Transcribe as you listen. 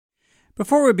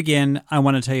Before we begin, I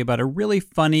want to tell you about a really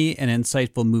funny and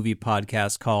insightful movie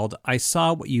podcast called I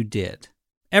Saw What You Did.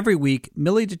 Every week,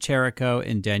 Millie DeCherico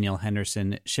and Danielle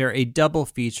Henderson share a double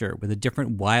feature with a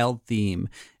different wild theme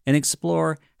and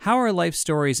explore how our life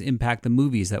stories impact the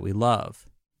movies that we love.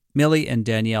 Millie and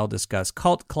Danielle discuss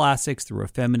cult classics through a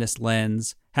feminist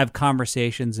lens, have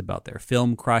conversations about their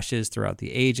film crushes throughout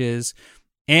the ages,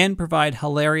 and provide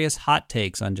hilarious hot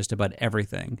takes on just about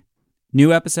everything.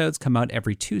 New episodes come out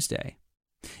every Tuesday.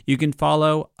 You can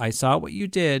follow I Saw What You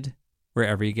Did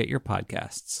wherever you get your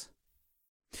podcasts.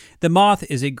 The Moth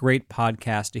is a great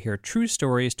podcast to hear true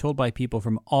stories told by people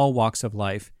from all walks of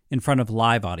life in front of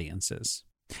live audiences.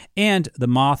 And The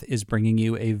Moth is bringing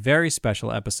you a very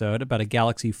special episode about a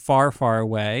galaxy far, far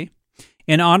away.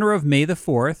 In honor of May the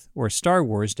 4th, or Star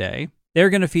Wars Day, they're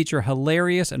going to feature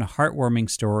hilarious and heartwarming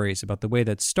stories about the way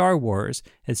that Star Wars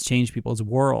has changed people's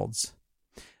worlds.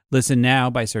 Listen now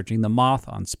by searching The Moth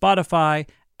on Spotify,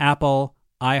 Apple,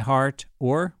 iHeart,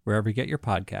 or wherever you get your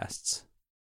podcasts.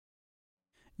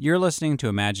 You're listening to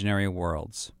Imaginary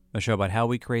Worlds, a show about how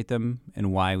we create them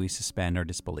and why we suspend our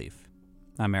disbelief.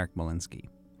 I'm Eric Molinsky.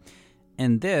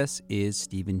 And this is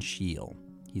Stephen Scheel.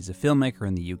 He's a filmmaker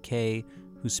in the UK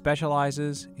who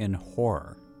specializes in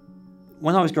horror.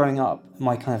 When I was growing up,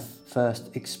 my kind of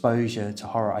first exposure to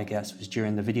horror, I guess, was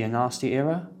during the video nasty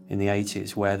era in the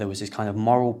 80s, where there was this kind of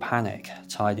moral panic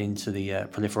tied into the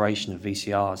proliferation of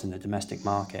VCRs in the domestic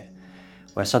market,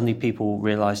 where suddenly people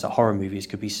realised that horror movies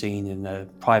could be seen in the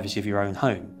privacy of your own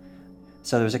home.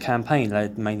 So there was a campaign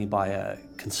led mainly by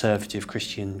conservative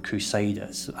Christian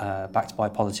crusaders, backed by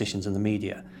politicians and the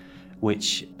media,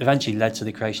 which eventually led to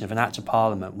the creation of an Act of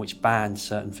Parliament which banned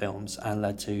certain films and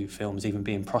led to films even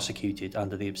being prosecuted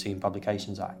under the Obscene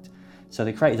Publications Act. So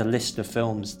they created a list of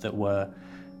films that were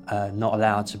not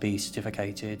allowed to be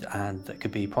certificated and that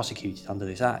could be prosecuted under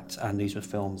this act. And these were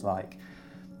films like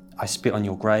I Spit on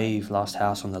Your Grave, Last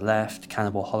House on the Left,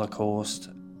 Cannibal Holocaust.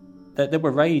 There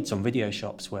were raids on video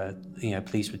shops where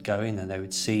police would go in and they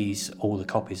would seize all the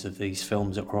copies of these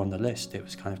films that were on the list. It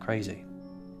was kind of crazy.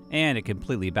 And it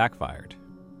completely backfired.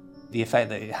 The effect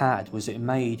that it had was it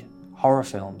made horror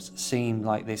films seem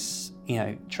like this,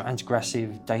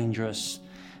 transgressive, dangerous,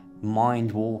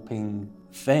 mind-warping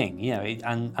thing,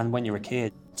 and when you're a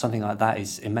kid, something like that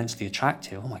is immensely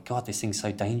attractive. Oh my God, this thing's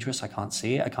so dangerous, I can't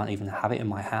see it, I can't even have it in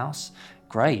my house.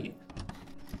 Great.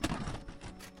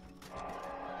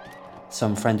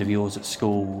 Some friend of yours at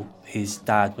school, his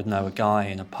dad would know a guy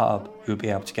in a pub who would be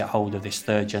able to get hold of this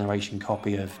third-generation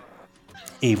copy of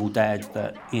Evil Dead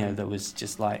that was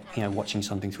just like, watching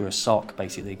something through a sock,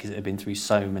 basically, because it had been through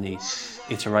so many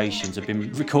iterations, had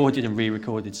been recorded and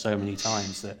re-recorded so many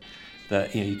times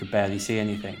that you could barely see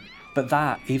anything. But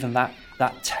that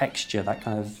texture, that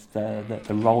kind of the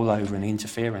rollover and the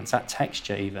interference, that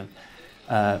texture even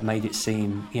made it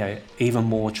seem, even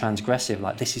more transgressive.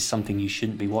 Like, this is something you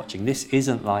shouldn't be watching. This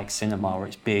isn't like cinema where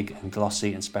it's big and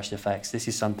glossy and special effects. This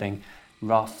is something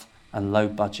rough and low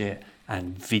budget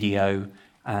and video,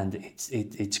 and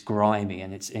it's grimy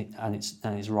and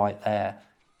it's right there.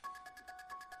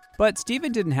 But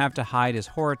Stephen didn't have to hide his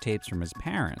horror tapes from his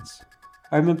parents.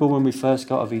 I remember when we first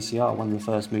got a VCR, one of the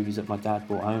first movies that my dad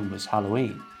brought home was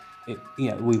Halloween.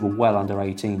 We were well under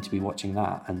 18 to be watching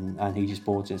that, and he just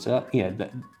brought it up.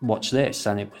 Watch this,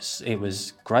 and it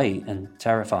was great and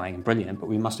terrifying and brilliant. But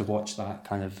we must have watched that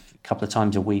kind of a couple of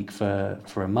times a week for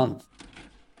a month.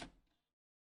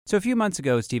 So a few months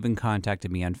ago, Stephen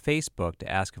contacted me on Facebook to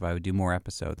ask if I would do more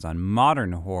episodes on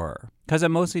modern horror, because I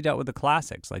mostly dealt with the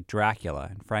classics like Dracula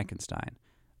and Frankenstein.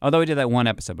 Although I did that one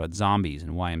episode about zombies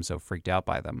and why I'm so freaked out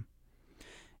by them.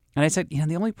 And I said,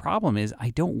 the only problem is I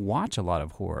don't watch a lot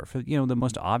of horror for, the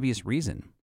most obvious reason.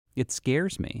 It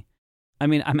scares me. I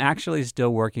mean, I'm actually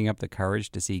still working up the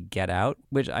courage to see Get Out,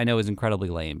 which I know is incredibly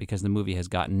lame because the movie has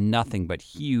gotten nothing but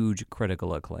huge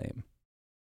critical acclaim.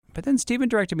 But then Stephen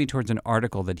directed me towards an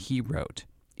article that he wrote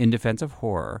in defense of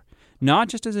horror, not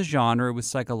just as a genre with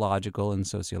psychological and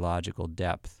sociological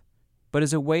depth, but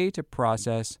as a way to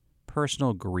process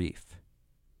personal grief.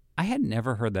 I had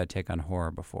never heard that take on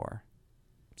horror before,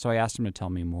 so I asked him to tell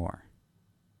me more.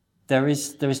 There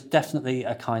is definitely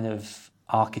a kind of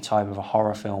archetype of a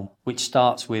horror film which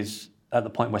starts with at the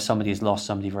point where somebody has lost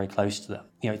somebody very close to them.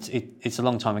 It's a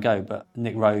long time ago, but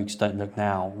Nick Rogue's Don't Look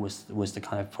Now was the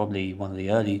kind of probably one of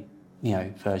the early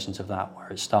versions of that, where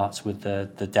it starts with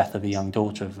the death of a young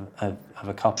daughter of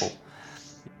a couple.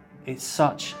 It's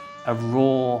such a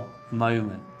raw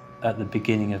moment at the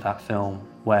beginning of that film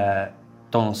where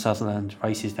Donald Sutherland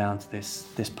races down to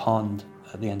this pond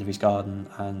at the end of his garden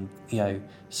and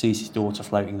sees his daughter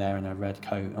floating there in her red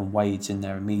coat and wades in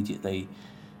there immediately.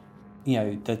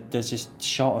 There's this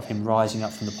shot of him rising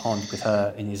up from the pond with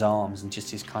her in his arms and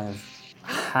just this kind of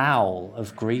howl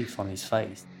of grief on his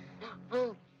face.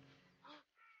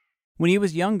 When he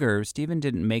was younger, Stephen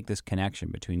didn't make this connection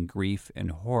between grief and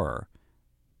horror,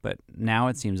 but now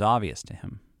it seems obvious to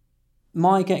him.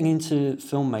 My getting into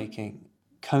filmmaking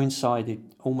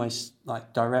coincided almost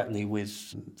like directly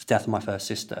with the death of my first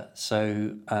sister.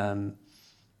 So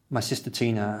my sister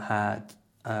Tina had,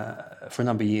 for a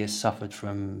number of years, suffered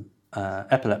from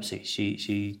epilepsy.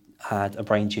 She had a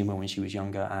brain tumour when she was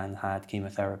younger and had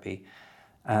chemotherapy,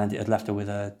 and it had left her with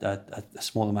a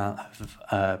small amount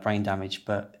of brain damage,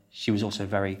 but she was also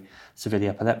very severely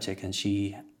epileptic, and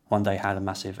she one day had a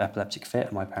massive epileptic fit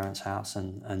at my parents' house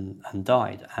and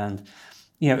died. And,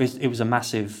 it was a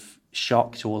massive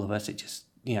shock to all of us. It just,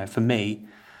 for me,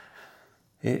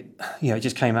 it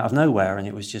just came out of nowhere, and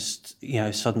it was just,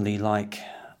 suddenly like,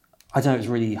 I don't know, it was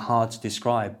really hard to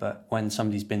describe, but when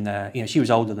somebody's been there, she was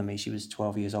older than me, she was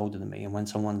 12 years older than me, and when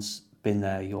someone's been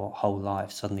there your whole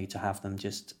life, suddenly to have them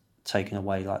just taken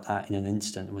away like that in an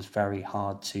instant was very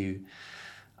hard to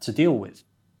deal with.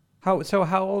 How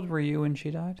old were you when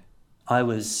she died? I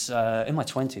was in my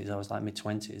 20s. I was like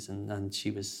mid-20s, and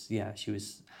she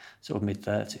was sort of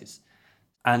mid-30s.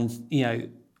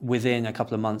 And, within a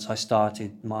couple of months, I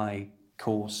started my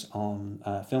course on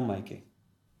filmmaking.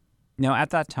 Now,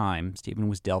 at that time, Stephen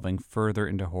was delving further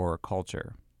into horror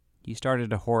culture. He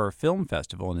started a horror film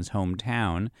festival in his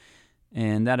hometown,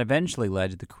 and that eventually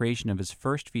led to the creation of his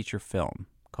first feature film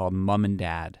called Mum and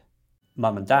Dad.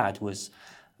 Mum and Dad was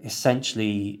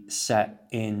essentially set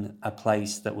in a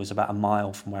place that was about a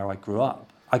mile from where I grew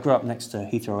up. I grew up next to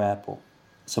Heathrow Airport.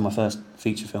 So my first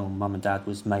feature film, Mum and Dad,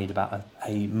 was made about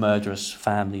a murderous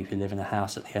family who live in a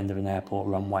house at the end of an airport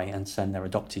runway and send their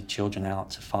adopted children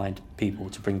out to find people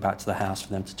to bring back to the house for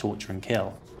them to torture and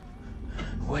kill.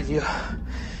 When you're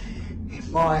in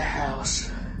my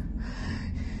house,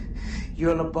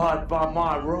 you'll abide by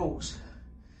my rules.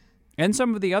 And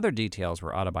some of the other details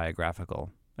were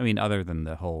autobiographical. I mean, other than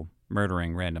the whole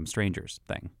murdering random strangers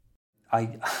thing.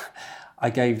 I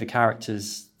gave the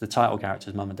title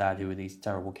characters, Mum and Dad, who were these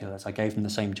terrible killers, I gave them the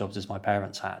same jobs as my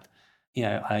parents had.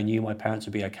 I knew my parents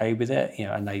would be okay with it,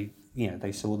 and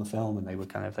they saw the film and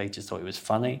they just thought it was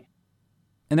funny.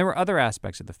 And there were other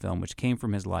aspects of the film which came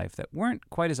from his life that weren't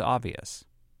quite as obvious.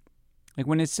 Like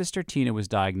when his sister Tina was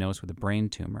diagnosed with a brain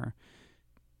tumor,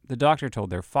 the doctor told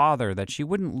their father that she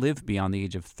wouldn't live beyond the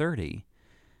age of 30.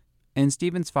 And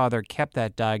Stephen's father kept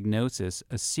that diagnosis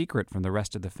a secret from the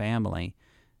rest of the family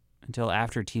until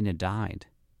after Tina died.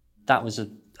 That was a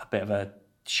bit of a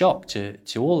shock to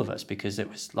all of us, because it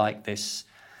was like this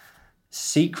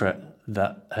secret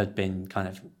that had been kind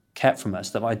of kept from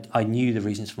us, that I knew the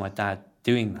reasons for my dad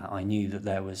doing that. I knew that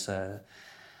there was a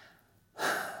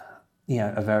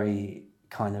very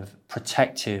kind of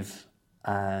protective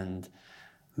and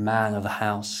man of the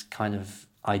house kind of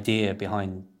idea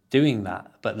behind doing that,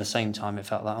 but at the same time it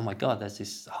felt like, oh my God, there's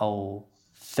this whole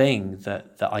thing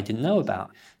that I didn't know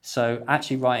about. So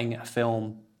actually writing a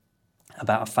film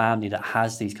about a family that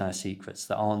has these kind of secrets,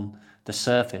 that on the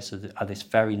surface are this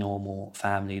very normal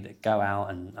family that go out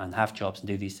and have jobs and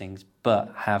do these things,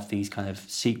 but have these kind of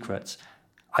secrets,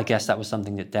 I guess that was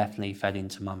something that definitely fed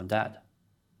into Mum and Dad.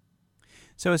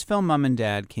 So his film Mum and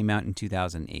Dad came out in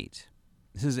 2008.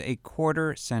 This is a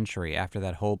quarter century after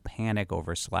that whole panic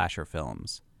over slasher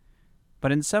films.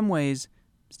 But in some ways,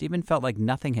 Stephen felt like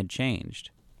nothing had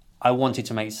changed. I wanted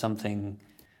to make something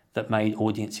that made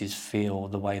audiences feel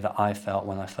the way that I felt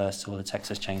when I first saw the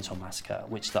Texas Chainsaw Massacre,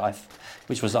 which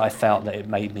was that I felt that it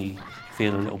made me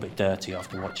feel a little bit dirty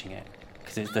after watching it,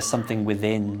 because there's something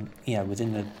within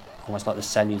the almost like the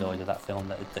celluloid of that film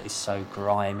that is so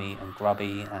grimy and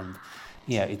grubby, and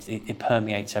it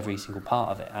permeates every single part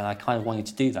of it, and I kind of wanted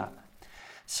to do that.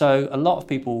 So a lot of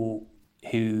people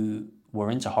who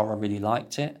were into horror really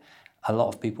liked it. A lot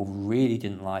of people really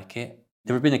didn't like it.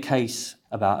 There had been a case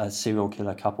about a serial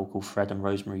killer couple called Fred and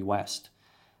Rosemary West.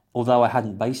 Although I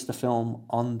hadn't based the film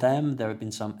on them, there had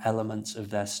been some elements of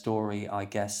their story, I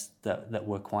guess, that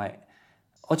were quite,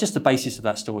 or just the basis of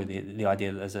that story, the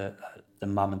idea that the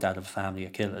mum and dad of a family are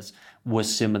killers,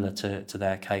 was similar to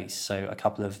their case. So a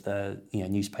couple of the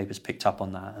newspapers picked up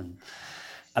on that,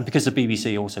 and because the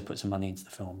BBC also put some money into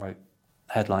the film, wrote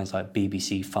headlines like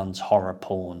BBC funds horror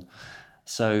porn.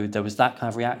 So there was that kind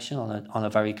of reaction on a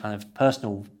very kind of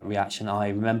personal reaction. I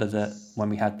remember that when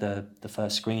we had the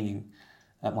first screening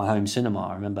at my home cinema,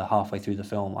 I remember halfway through the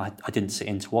film, I didn't sit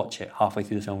in to watch it, halfway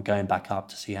through the film going back up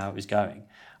to see how it was going.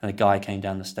 And a guy came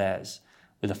down the stairs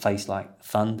with a face like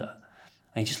thunder.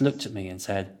 And he just looked at me and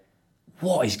said,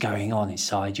 "What is going on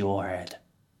inside your head?"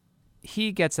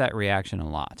 he gets that reaction a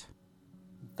lot.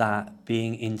 That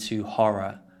being into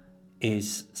horror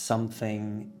is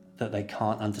something that they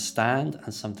can't understand,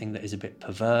 and something that is a bit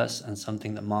perverse, and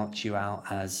something that marks you out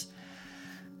as,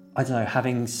 I don't know,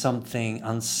 having something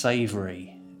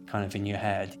unsavory kind of in your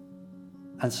head.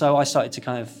 And so I started to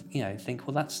kind of, think,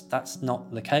 well, that's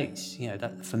not the case.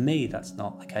 That for me, that's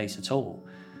not the case at all.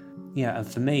 And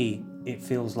for me, it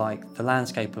feels like the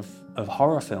landscape of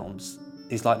horror films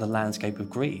is like the landscape of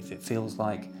grief. It feels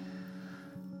like,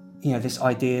 this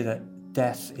idea that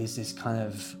death is this kind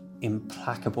of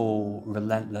implacable,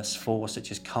 relentless force that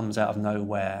just comes out of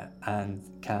nowhere and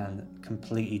can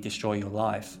completely destroy your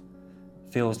life.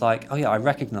 Feels like, oh yeah, I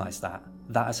recognize that.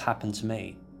 That has happened to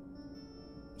me.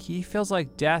 He feels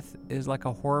like death is like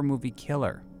a horror movie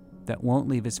killer that won't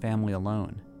leave his family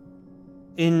alone.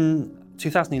 In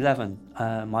 2011,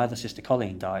 my other sister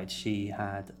Colleen died. She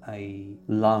had a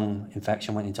lung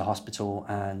infection, went into hospital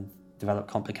and developed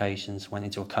complications, went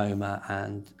into a coma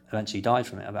and eventually died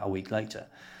from it about a week later.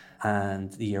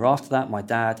 And the year after that, my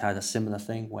dad had a similar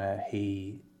thing where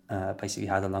he basically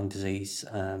had a lung disease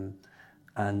and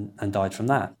died from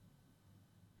that.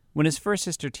 When his first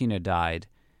sister Tina died,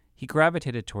 he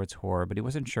gravitated towards horror, but he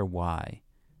wasn't sure why.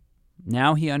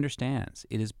 Now he understands.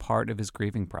 It is part of his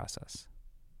grieving process.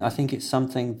 I think it's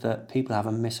something that people have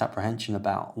a misapprehension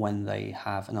about when they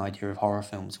have an idea of horror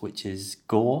films, which is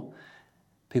gore.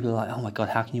 People are like, oh my God,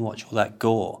 how can you watch all that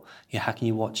gore? How can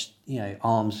you watch,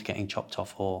 arms getting chopped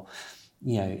off or,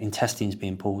 intestines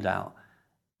being pulled out?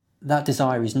 That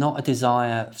desire is not a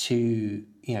desire to,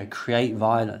 create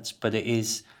violence, but it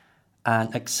is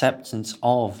an acceptance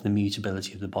of the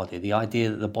mutability of the body, the idea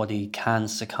that the body can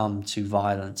succumb to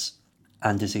violence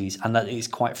and disease, and that it is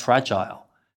quite fragile.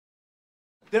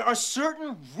 There are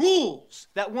certain rules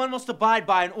that one must abide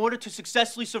by in order to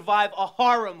successfully survive a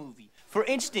horror movie. For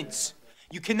instance,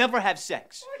 you can never have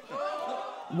sex.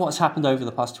 What's happened over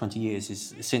the past 20 years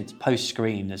is, since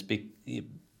post-Scream, there's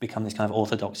become this kind of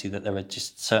orthodoxy that there are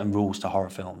just certain rules to horror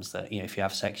films that, if you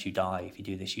have sex, you die. If you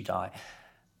do this, you die.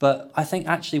 But I think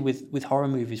actually with horror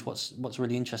movies, what's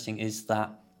really interesting is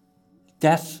that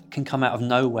death can come out of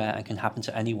nowhere and can happen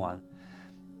to anyone.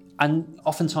 And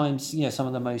oftentimes, some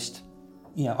of the most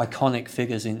iconic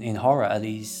figures in horror are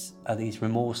these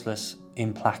remorseless,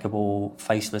 implacable,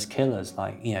 faceless killers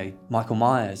like, Michael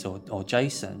Myers or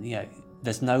Jason.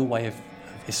 There's no way of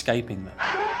escaping them.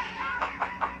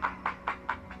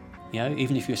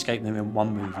 Even if you escape them in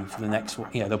one movie, for the next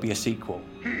one, there'll be a sequel.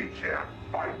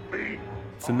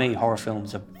 For me, horror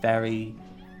films are very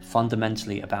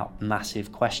fundamentally about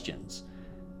massive questions.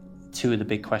 Two of the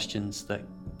big questions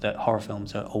that horror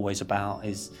films are always about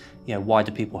is, why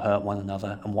do people hurt one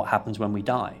another and what happens when we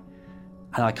die?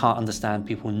 And I can't understand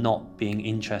people not being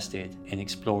interested in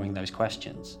exploring those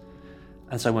questions.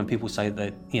 And so when people say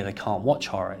that, they can't watch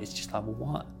horror, it's just like,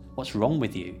 well, what's wrong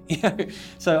with you?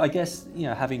 So I guess,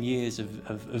 having years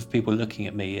of people looking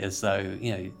at me as though,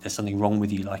 there's something wrong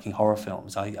with you liking horror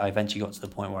films, I eventually got to the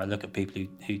point where I look at people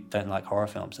who don't like horror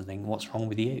films and think, what's wrong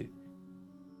with you?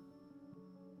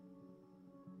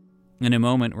 In a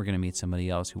moment, we're going to meet somebody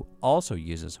else who also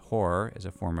uses horror as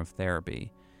a form of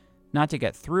therapy, not to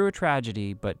get through a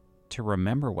tragedy, but to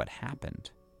remember what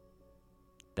happened.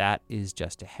 That is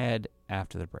just ahead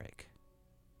after the break.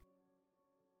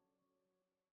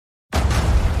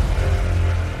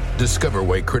 Discover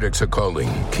why critics are calling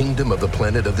Kingdom of the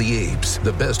Planet of the Apes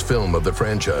the best film of the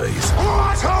franchise.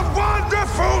 What a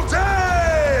wonderful day!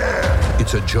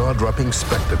 It's a jaw-dropping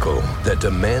spectacle that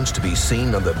demands to be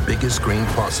seen on the biggest screen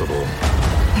possible.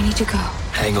 We need to go.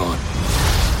 Hang on.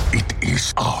 It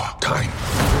is our time.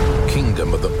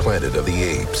 Kingdom of the Planet of the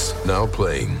Apes. Now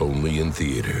playing only in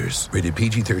theaters. Rated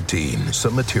PG-13.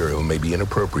 Some material may be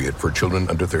inappropriate for children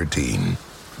under 13.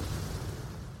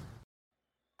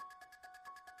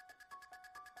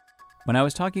 When I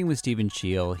was talking with Stephen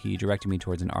Scheel, he directed me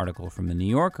towards an article from The New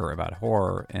Yorker about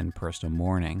horror and personal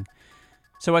mourning.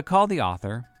 So I called the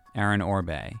author, Aaron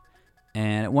Orbe,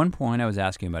 and at one point I was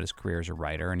asking him about his career as a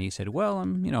writer, and he said, well,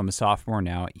 I'm a sophomore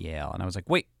now at Yale. And I was like,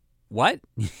 wait, what?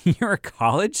 You're a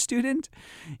college student?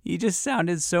 You just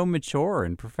sounded so mature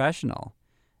and professional.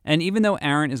 And even though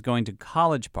Aaron is going to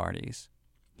college parties,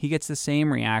 he gets the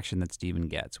same reaction that Stephen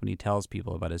gets when he tells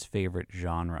people about his favorite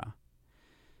genre.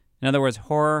 In other words,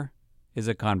 horror is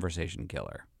a conversation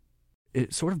killer.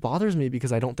 It sort of bothers me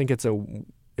because I don't think it's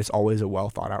always a well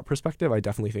thought out perspective. I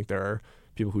definitely think there are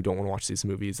people who don't want to watch these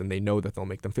movies and they know that they'll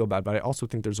make them feel bad, but I also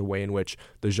think there's a way in which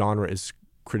the genre is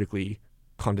critically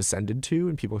condescended to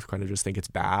and people kind of just think it's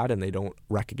bad and they don't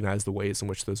recognize the ways in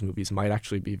which those movies might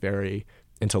actually be very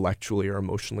intellectually or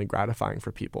emotionally gratifying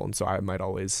for people. And so I might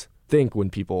always think when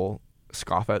people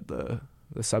scoff at the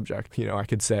subject. I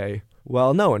could say,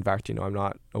 well, no, in fact, I'm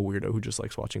not a weirdo who just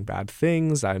likes watching bad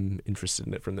things. I'm interested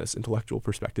in it from this intellectual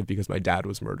perspective because my dad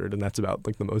was murdered, and that's about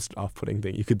the most off-putting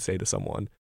thing you could say to someone.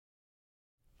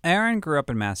 Aaron grew up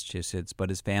in Massachusetts, but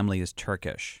his family is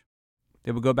Turkish.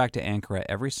 They would go back to Ankara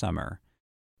every summer.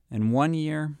 And one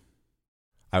year,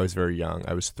 I was very young.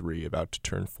 I was 3, about to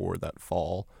turn 4 that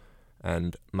fall.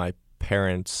 And my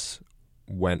parents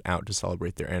went out to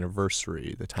celebrate their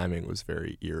anniversary. The timing was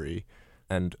very eerie.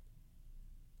 And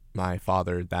my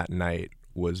father that night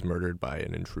was murdered by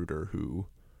an intruder who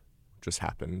just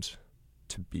happened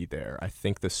to be there. I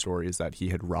think the story is that he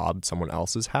had robbed someone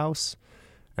else's house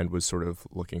and was sort of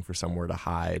looking for somewhere to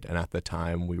hide. And at the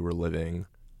time, we were living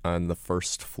on the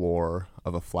first floor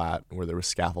of a flat where there was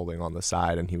scaffolding on the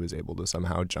side, and he was able to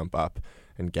somehow jump up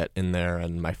and get in there.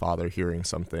 And my father, hearing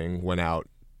something, went out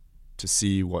to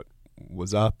see what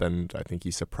was up, and I think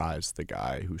he surprised the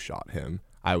guy who shot him.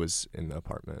 I was in the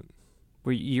apartment.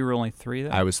 You were only 3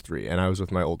 then? I was 3, and I was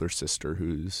with my older sister,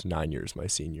 who's 9 years my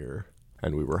senior,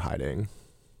 and we were hiding.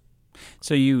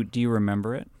 So do you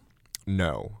remember it?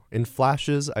 No. In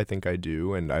flashes, I think I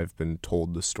do, and I've been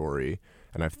told the story,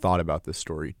 and I've thought about this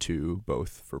story too,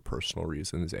 both for personal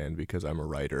reasons and because I'm a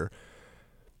writer.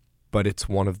 But it's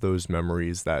one of those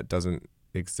memories that doesn't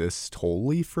exist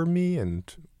wholly for me,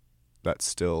 and that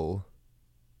still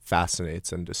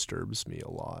fascinates and disturbs me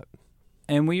a lot.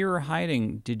 And when you were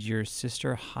hiding, did your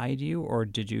sister hide you, or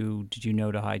did you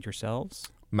know to hide yourselves?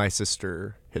 My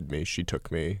sister hid me. She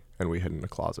took me, and we hid in a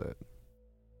closet.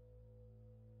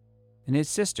 And his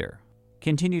sister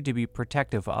continued to be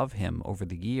protective of him over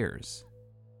the years.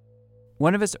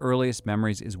 One of his earliest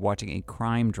memories is watching a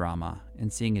crime drama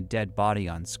and seeing a dead body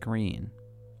on screen.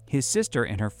 His sister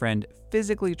and her friend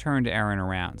physically turned Aaron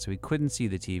around so he couldn't see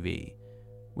the TV,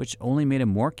 which only made him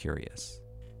more curious.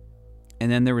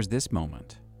 And then there was this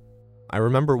moment. I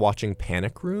remember watching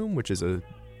Panic Room, which is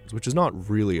not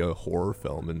really a horror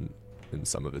film in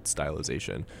some of its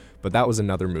stylization, but that was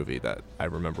another movie that I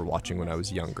remember watching when I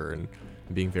was younger and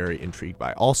being very intrigued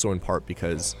by, also in part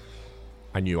because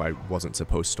I knew I wasn't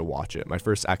supposed to watch it. My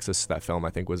first access to that film, I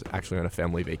think, was actually on a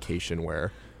family vacation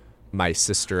where my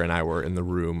sister and I were in the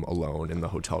room alone in the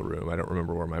hotel room. I don't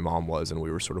remember where my mom was, and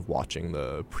we were sort of watching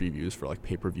the previews for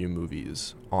pay-per-view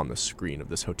movies on the screen of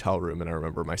this hotel room. And I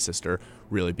remember my sister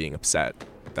really being upset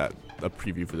that a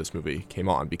preview for this movie came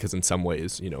on, because in some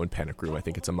ways, in Panic Room, I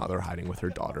think it's a mother hiding with her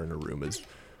daughter in a room as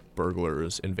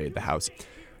burglars invade the house.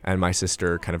 And my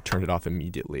sister kind of turned it off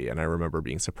immediately, and I remember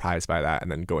being surprised by that,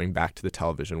 and then going back to the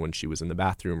television when she was in the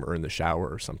bathroom or in the shower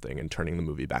or something and turning the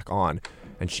movie back on,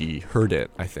 and she heard it,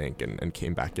 I think, and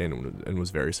came back in and was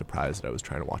very surprised that I was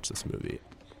trying to watch this movie.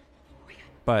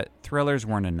 But thrillers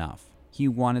weren't enough. He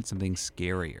wanted something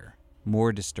scarier,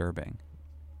 more disturbing.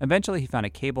 Eventually, he found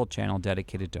a cable channel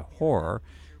dedicated to horror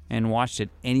and watched it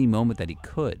any moment that he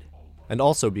could. And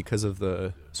also because of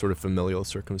the sort of familial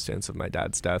circumstance of my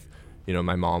dad's death,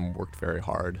 my mom worked very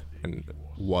hard and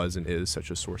was and is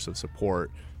such a source of support.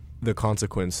 The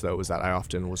consequence, though, was that I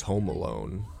often was home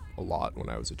alone a lot when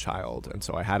I was a child, and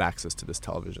so I had access to this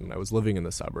television. I was living in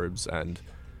the suburbs, and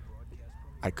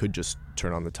I could just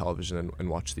turn on the television and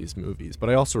watch these movies. But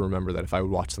I also remember that if I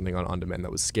would watch something on demand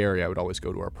that was scary, I would always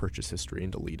go to our purchase history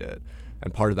and delete it.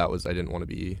 And part of that was I didn't want to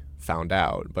be found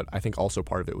out, but I think also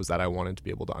part of it was that I wanted to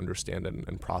be able to understand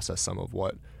and process some of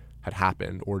what had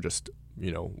happened, or just,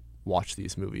 watch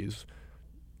these movies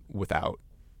without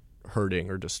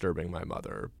hurting or disturbing my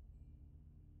mother.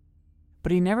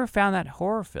 But he never found that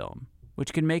horror film,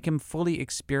 which could make him fully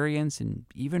experience and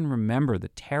even remember the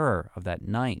terror of that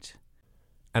night.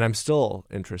 And I'm still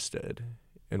interested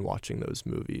in watching those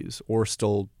movies, or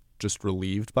still just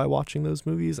relieved by watching those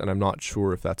movies. And I'm not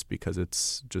sure if that's because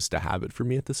it's just a habit for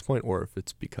me at this point, or if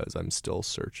it's because I'm still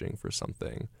searching for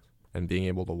something. And being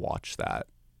able to watch that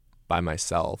by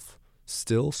myself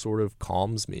still sort of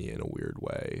calms me in a weird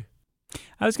way.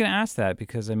 I was going to ask that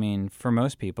because, for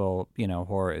most people,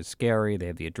 horror is scary. They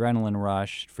have the adrenaline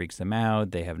rush, it freaks them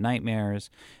out. They have nightmares.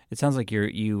 It sounds like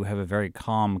you have a very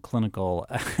calm, clinical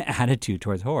attitude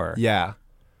towards horror. Yeah,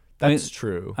 that's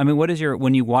true. What is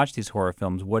when you watch these horror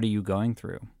films, what are you going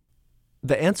through?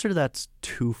 The answer to that's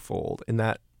twofold, in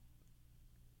that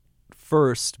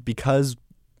first, because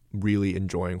really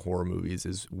enjoying horror movies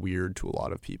is weird to a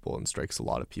lot of people and strikes a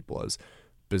lot of people as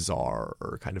bizarre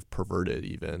or kind of perverted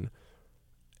even.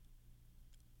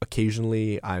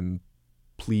 Occasionally, I'm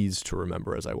pleased to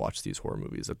remember as I watch these horror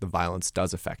movies that the violence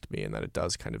does affect me and that it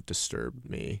does kind of disturb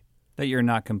me. That you're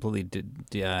not completely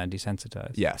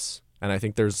desensitized. Yes. And I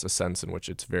think there's a sense in which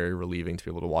it's very relieving to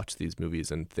be able to watch these movies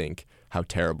and think how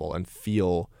terrible, and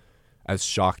feel as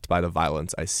shocked by the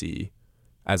violence I see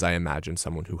as I imagine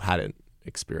someone who hadn't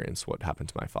experienced what happened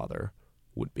to my father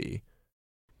would be.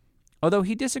 Although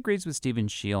he disagrees with Stephen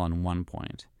Scheel on one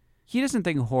point. He doesn't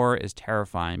think horror is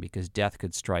terrifying because death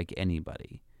could strike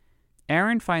anybody.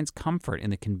 Aaron finds comfort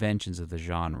in the conventions of the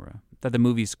genre that the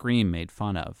movie Scream made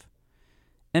fun of.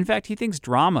 In fact, he thinks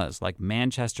dramas like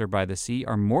Manchester by the Sea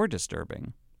are more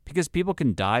disturbing because people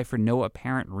can die for no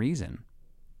apparent reason,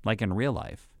 like in real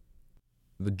life.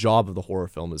 The job of the horror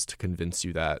film is to convince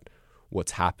you that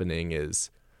what's happening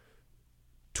is,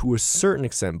 to a certain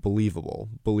extent,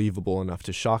 believable enough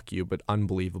to shock you, but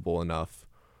unbelievable enough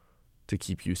to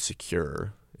keep you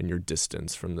secure in your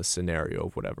distance from the scenario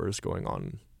of whatever is going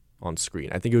on screen.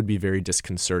 I think it would be very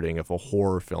disconcerting if a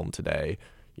horror film today,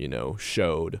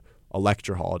 showed a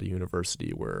lecture hall at a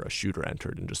university where a shooter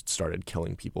entered and just started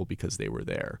killing people because they were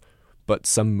there. But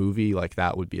some movie like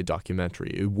that would be a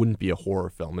documentary. It wouldn't be a horror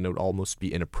film, and it would almost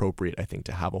be inappropriate, I think,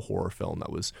 to have a horror film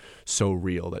that was so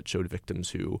real, that showed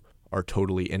victims who are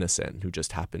totally innocent, who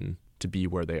just happen to be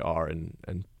where they are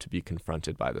and to be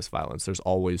confronted by this violence. There's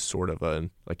always sort of a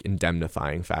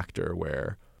indemnifying factor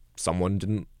where someone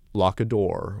didn't lock a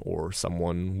door, or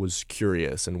someone was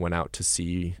curious and went out to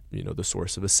see, the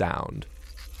source of a sound.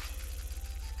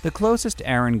 The closest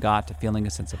Aaron got to feeling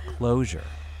a sense of closure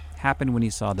happened when he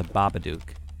saw The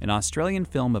Babadook, an Australian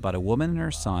film about a woman and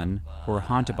her son who are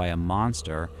haunted by a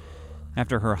monster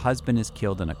after her husband is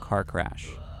killed in a car crash.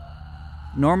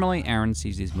 Normally, Aaron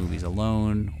sees these movies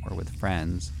alone or with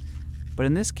friends, but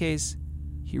in this case,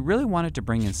 he really wanted to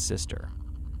bring his sister.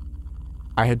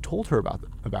 I had told her about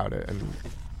it,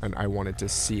 and I wanted to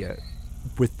see it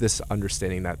with this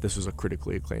understanding that this was a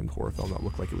critically acclaimed horror film that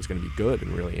looked like it was going to be good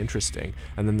and really interesting.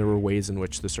 And then there were ways in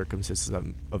which the circumstances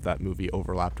of that movie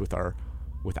overlapped with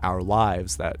our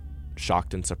lives that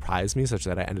shocked and surprised me, such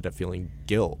that I ended up feeling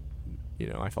guilt.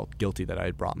 I felt guilty that I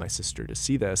had brought my sister to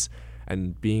see this,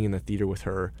 and being in the theater with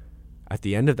her at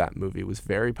the end of that movie was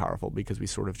very powerful, because we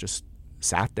sort of just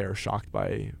sat there shocked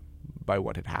by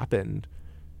what had happened.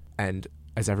 And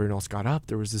as everyone else got up,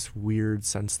 there was this weird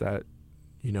sense that,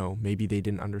 maybe they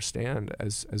didn't understand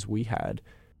as we had.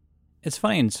 It's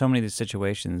funny, in so many of these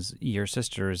situations, your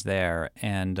sister is there,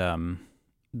 and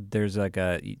there's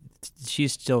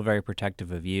she's still very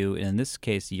protective of you. And in this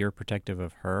case, you're protective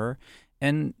of her.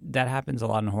 And that happens a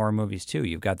lot in horror movies, too.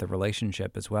 You've got the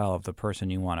relationship as well of the person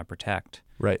you want to protect.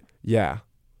 Right. Yeah.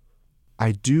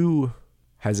 I do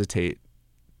hesitate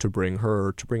to bring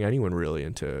anyone really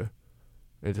into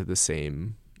the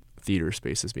same theater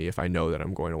space as me if I know that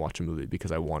I'm going to watch a movie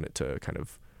because I want it to kind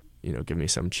of, give me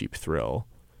some cheap thrill.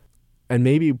 And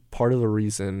maybe part of the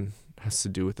reason has to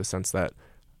do with the sense that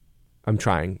I'm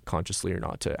trying, consciously or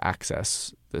not, to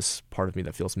access this part of me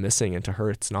that feels missing, and to her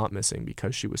it's not missing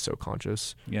because she was so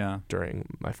conscious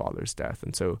during my father's death.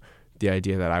 And so the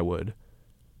idea that I would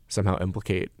somehow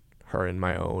implicate her in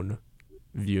my own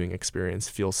viewing experience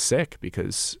feels sick,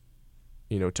 because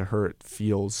to her it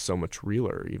feels so much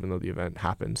realer, even though the event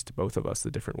happens to both of us.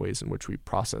 The different ways in which we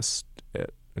processed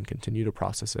it and continue to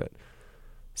process it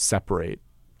separate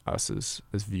us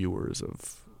as viewers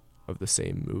of the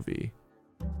same movie.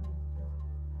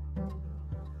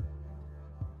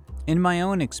 In my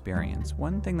own experience,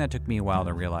 one thing that took me a while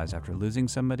to realize after losing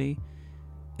somebody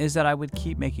is that I would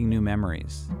keep making new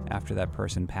memories after that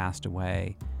person passed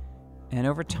away. And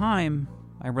over time,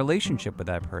 my relationship with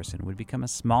that person would become a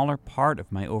smaller part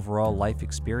of my overall life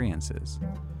experiences.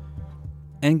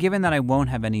 And given that I won't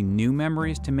have any new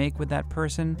memories to make with that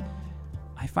person,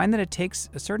 I find that it takes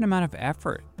a certain amount of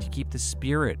effort to keep the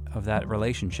spirit of that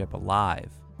relationship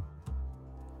alive.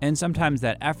 And sometimes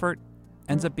that effort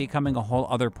ends up becoming a whole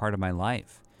other part of my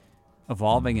life,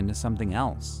 evolving into something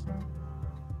else.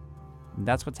 And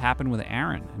that's what's happened with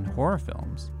Aaron in horror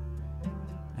films.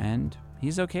 And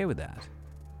he's okay with that.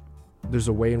 There's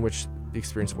a way in which the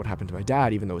experience of what happened to my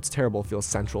dad, even though it's terrible, feels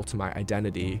central to my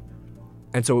identity.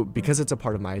 And so because it's a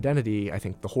part of my identity, I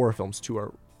think the horror films too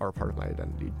are a part of my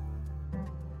identity.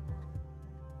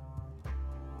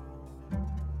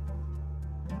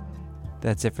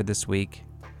 That's it for this week.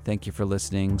 Thank you for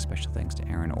listening. Special thanks to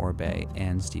Aaron Orbe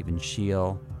and Stephen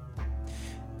Scheel.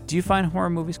 Do you find horror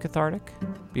movies cathartic,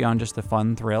 beyond just the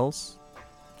fun thrills?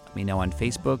 Let me know on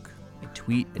Facebook. I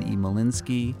tweet at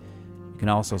eMolinsky. You can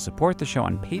also support the show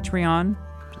on Patreon.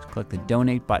 Just click the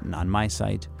donate button on my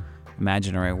site,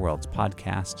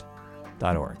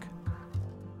 imaginaryworldspodcast.org.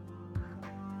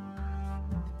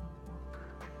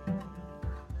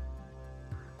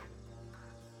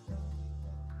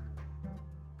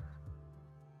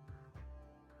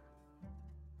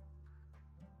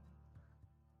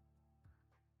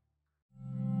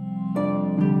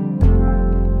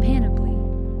 Panoply.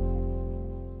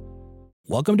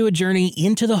 Welcome to a journey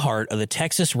into the heart of the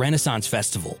Texas Renaissance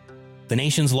Festival, the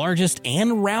nation's largest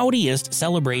and rowdiest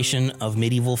celebration of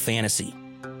medieval fantasy.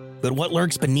 But what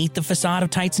lurks beneath the facade of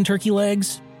tights and turkey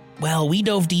legs? Well, we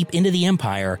dove deep into the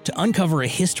empire to uncover a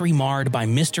history marred by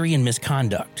mystery and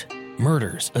misconduct,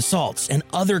 murders, assaults, and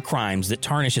other crimes that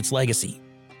tarnish its legacy.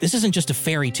 This isn't just a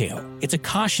fairy tale, it's a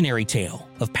cautionary tale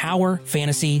of power,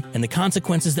 fantasy, and the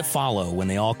consequences that follow when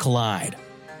they all collide.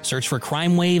 Search for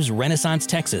Crime Waves Renaissance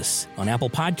Texas on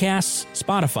Apple Podcasts,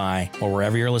 Spotify, or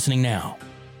wherever you're listening now.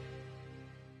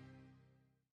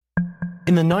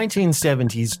 In the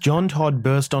 1970s, John Todd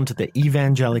burst onto the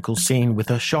evangelical scene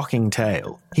with a shocking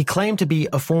tale. He claimed to be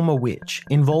a former witch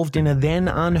involved in a then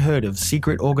unheard-of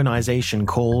secret organization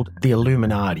called the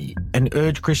Illuminati and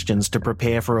urged Christians to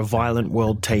prepare for a violent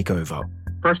world takeover.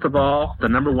 First of all, the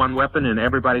number one weapon in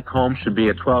everybody's home should be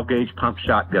a 12-gauge pump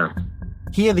shotgun.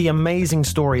 Hear the amazing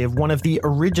story of one of the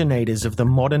originators of the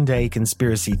modern-day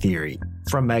conspiracy theory.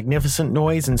 From Magnificent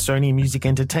Noise and Sony Music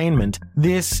Entertainment,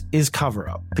 this is Cover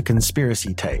Up, the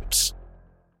conspiracy tapes.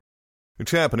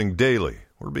 It's happening daily.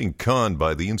 We're being conned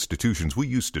by the institutions we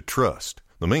used to trust.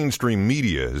 The mainstream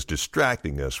media is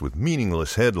distracting us with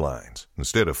meaningless headlines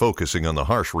instead of focusing on the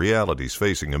harsh realities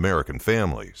facing American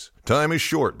families. Time is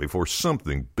short before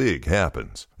something big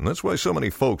happens, and that's why so many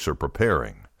folks are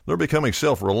preparing. They're becoming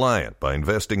self-reliant by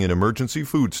investing in emergency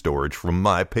food storage from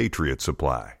My Patriot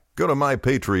Supply. Go to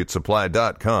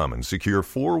MyPatriotSupply.com and secure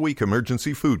 4-week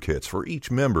emergency food kits for each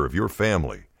member of your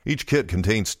family. Each kit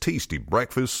contains tasty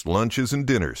breakfasts, lunches, and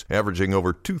dinners, averaging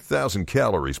over 2,000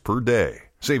 calories per day.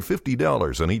 Save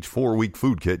 $50 on each 4-week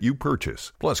food kit you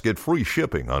purchase, plus get free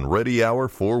shipping on Ready Hour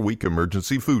 4-week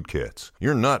emergency food kits.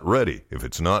 You're not ready if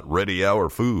it's not Ready Hour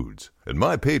Foods. At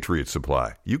My Patriot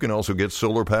Supply, you can also get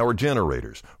solar power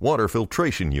generators, water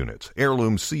filtration units,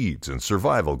 heirloom seeds, and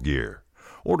survival gear.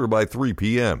 Order by 3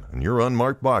 p.m. and your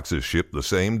unmarked boxes ship the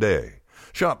same day.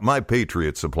 Shop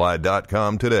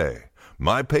MyPatriotSupply.com today.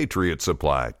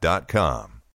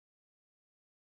 MyPatriotSupply.com.